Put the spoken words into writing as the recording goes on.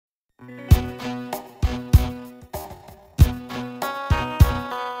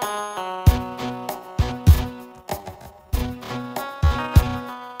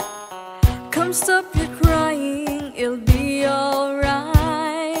stop your crying, it'll be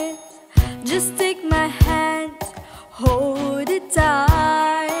alright. Just take my hand, hold it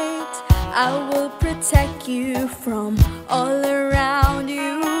tight. I will protect you from all around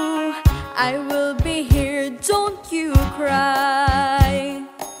you. I will be here, don't you cry.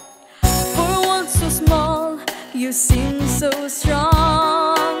 For one so small, you seem so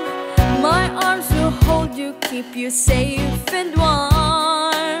strong. My arms will hold you, keep you safe and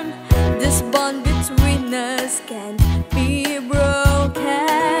warm. This bond between us can't be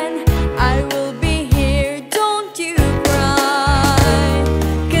broken. I will be here, don't you cry.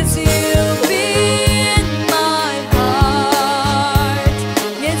 'Cause you'll be in my heart.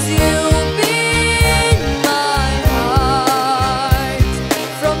 Yes, you'll be in my heart.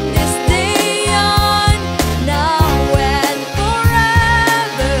 From this day on, now and forevermore.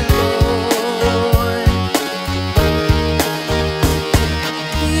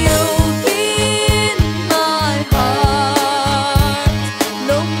 You'll be in my heart,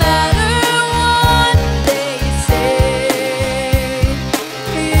 no matter what they say.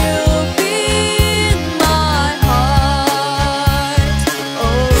 You'll be in my heart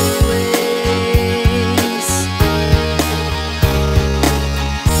always.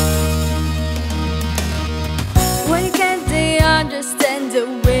 Why can't they understand the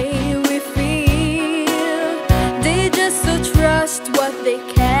way we feel? They just so trust what they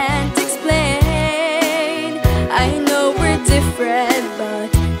can't explain. I know we're different, but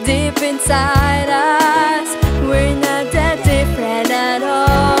deep inside us, we're not that different at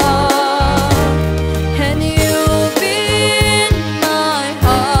all. And you'll be in my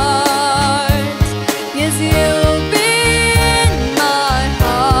heart. Yes, you'll be in my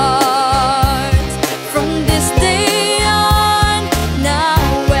heart. From this day on, now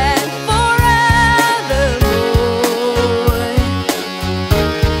and forevermore.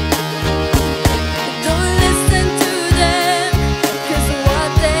 Don't listen to them, 'cause what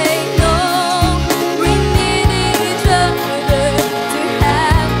they know, we need each other to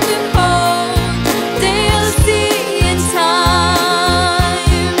have to hold. They'll see in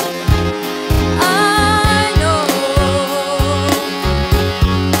time, I know.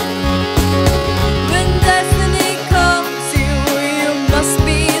 When destiny comes, you must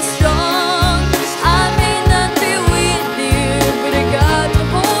be strong. I may not be with you, but I got to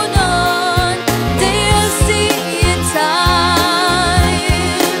hold on. They'll see in time,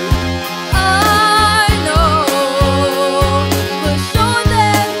 I know. We'll show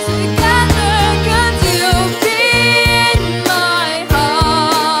them together, 'cause you'll be in my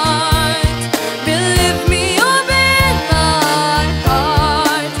heart. Believe me, you'll be in my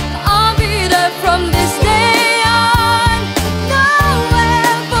heart. I'll be there from this day on, now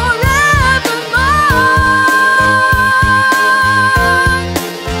and forevermore.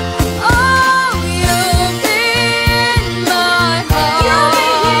 Oh, you'll be in my heart. You'll be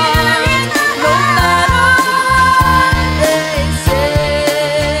here in no matter what they say.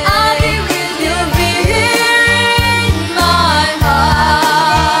 I'll be with you. You'll be here in my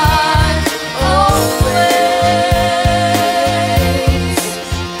heart always.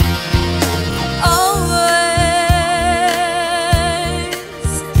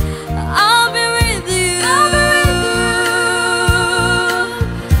 Always, I'll be with you.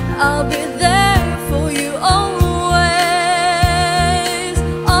 I'll be there for you always,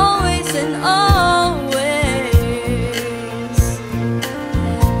 always and always.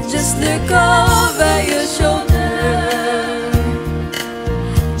 Just look over your shoulder.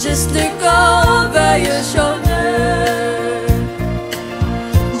 Just look over your shoulder.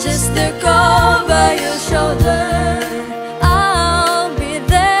 Just look over your shoulder.